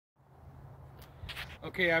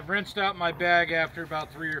Okay, I've rinsed out my bag after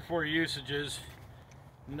about 3 or 4 usages.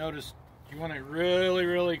 Notice you want it really,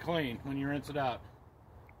 really clean when you rinse it out.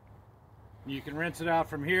 You can rinse it out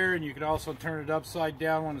from here, and you can also turn it upside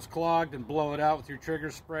down when it's clogged and blow it out with your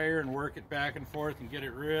trigger sprayer and work it back and forth and get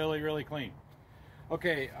it really, really clean.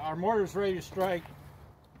 Okay, our mortar's ready to strike.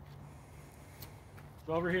 It's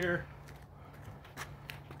over here.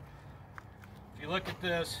 If you look at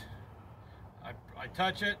this, I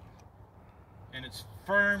touch it, and it's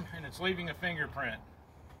firm, and it's leaving a fingerprint.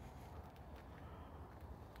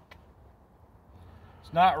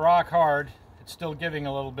 It's not rock hard. It's still giving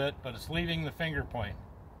a little bit, but it's leaving the fingerprint.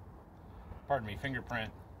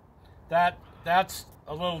 That's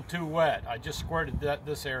a little too wet. I just squirted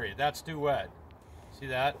this area. That's too wet. See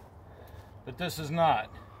that? But this is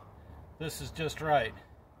not. This is just right.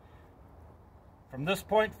 From this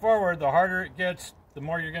point forward, the harder it gets, the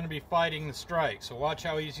more you're going to be fighting the strike. So watch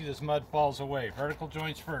how easy this mud falls away. Vertical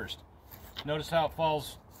joints first. Notice how it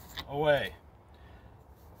falls away.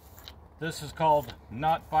 This is called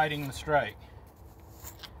not fighting the strike.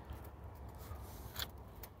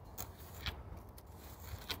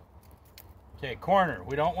 Okay, corner.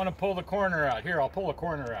 We don't want to pull the corner out. Here, I'll pull the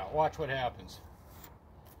corner out. Watch what happens.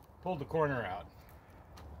 Pulled the corner out.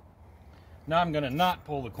 Now I'm going to not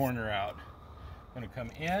pull the corner out. I'm going to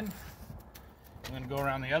come in. I'm going to go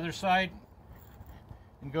around the other side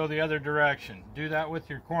and go the other direction. Do that with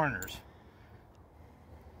your corners.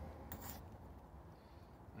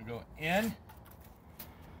 I'm going to go in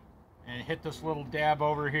and hit this little dab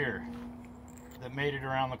over here that made it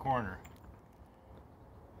around the corner.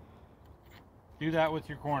 Do that with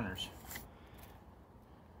your corners.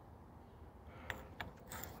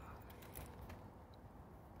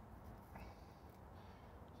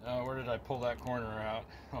 Where did I pull that corner out?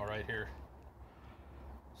 Oh, right here.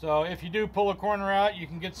 So if you do pull a corner out, you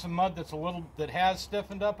can get some mud that has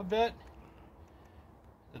stiffened up a bit.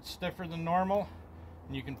 It's stiffer than normal,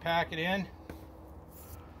 and you can pack it in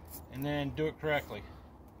and then do it correctly.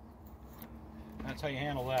 That's how you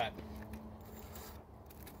handle that.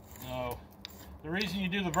 Now, the reason you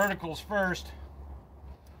do the verticals first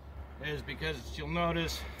is because you'll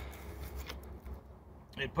notice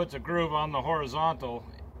it puts a groove on the horizontal,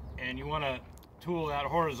 and you want to tool that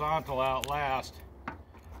horizontal out last.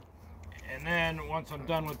 And then once I'm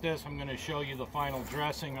done with this, I'm going to show you the final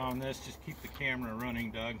dressing on this. Just keep the camera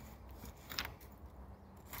running, Doug.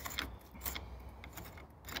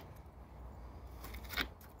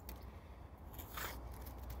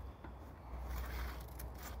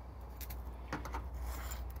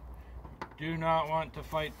 Do not want to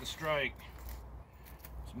fight the strike.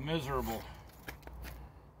 It's miserable.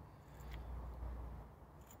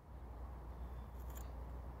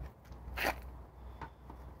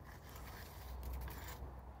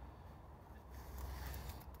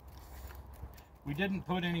 We didn't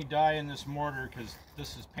put any dye in this mortar because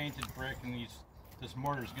this is painted brick, and this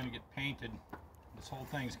mortar is going to get painted. This whole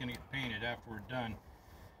thing is going to get painted after we're done.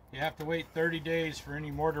 You have to wait 30 days for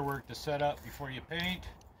any mortar work to set up before you paint.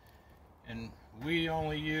 And we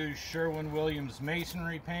only use Sherwin-Williams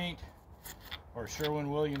masonry paint or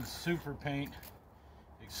Sherwin-Williams super paint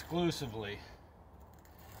exclusively.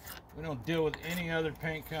 We don't deal with any other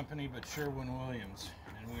paint company but Sherwin-Williams,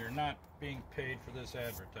 and we are not being paid for this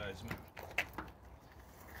advertisement.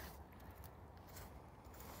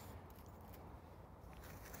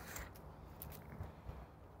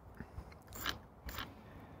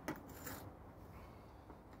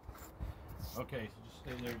 Okay, so just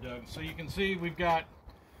stay there, Doug. So you can see we've got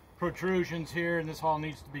protrusions here, and this all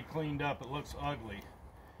needs to be cleaned up. It looks ugly.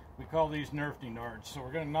 We call these nerfty nards, so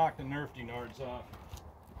we're going to knock the nerfty nards off.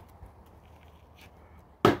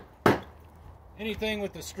 Anything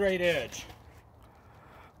with a straight edge,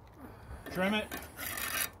 trim it.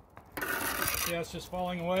 See how it's just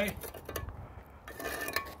falling away?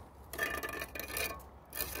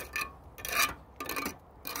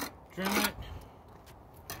 Trim it.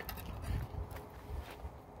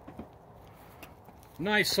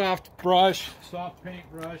 Nice soft brush, soft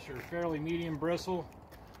paint brush, or fairly medium bristle.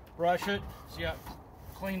 Brush it. See how it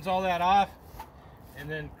cleans all that off. And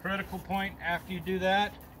then critical point after you do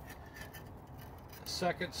that,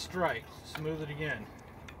 second strike. Smooth it again.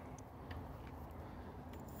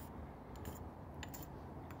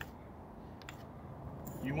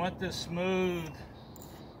 You want this smooth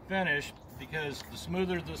finish because the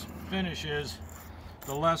smoother this finish is,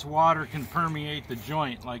 the less water can permeate the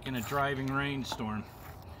joint, like in a driving rainstorm.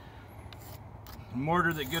 A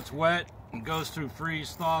mortar that gets wet and goes through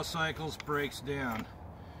freeze-thaw cycles breaks down.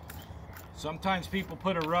 Sometimes people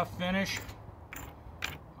put a rough finish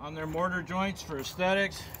on their mortar joints for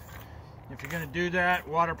aesthetics. If you're going to do that,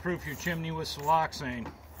 waterproof your chimney with siloxane.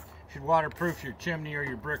 You should waterproof your chimney or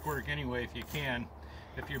your brickwork anyway if you can.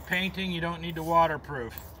 If you're painting, you don't need to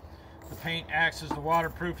waterproof. The paint acts as the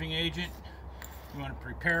waterproofing agent. You want to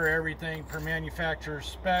prepare everything per manufacturer's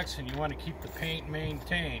specs, and you want to keep the paint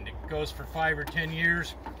maintained. It goes for 5 or 10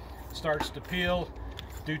 years, starts to peel.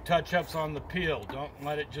 Do touch-ups on the peel. Don't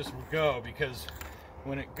let it just go, because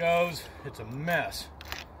when it goes, it's a mess.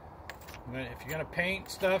 But if you're going to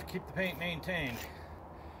paint stuff, keep the paint maintained.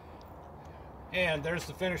 And there's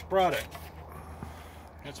the finished product.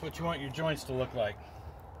 That's what you want your joints to look like.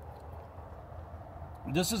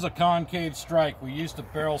 This is a concave strike. We used a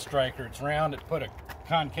barrel striker. It's round. It put a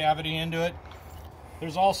concavity into it.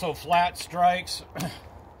 There's also flat strikes.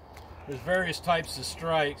 There's various types of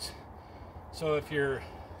strikes. So if you're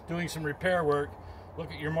doing some repair work,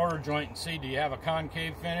 look at your mortar joint and see, do you have a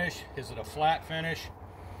concave finish? Is it a flat finish?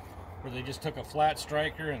 Where they just took a flat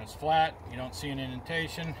striker and it's flat, you don't see an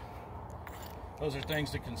indentation. Those are things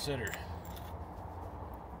to consider.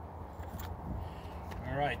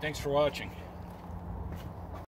 All right, thanks for watching.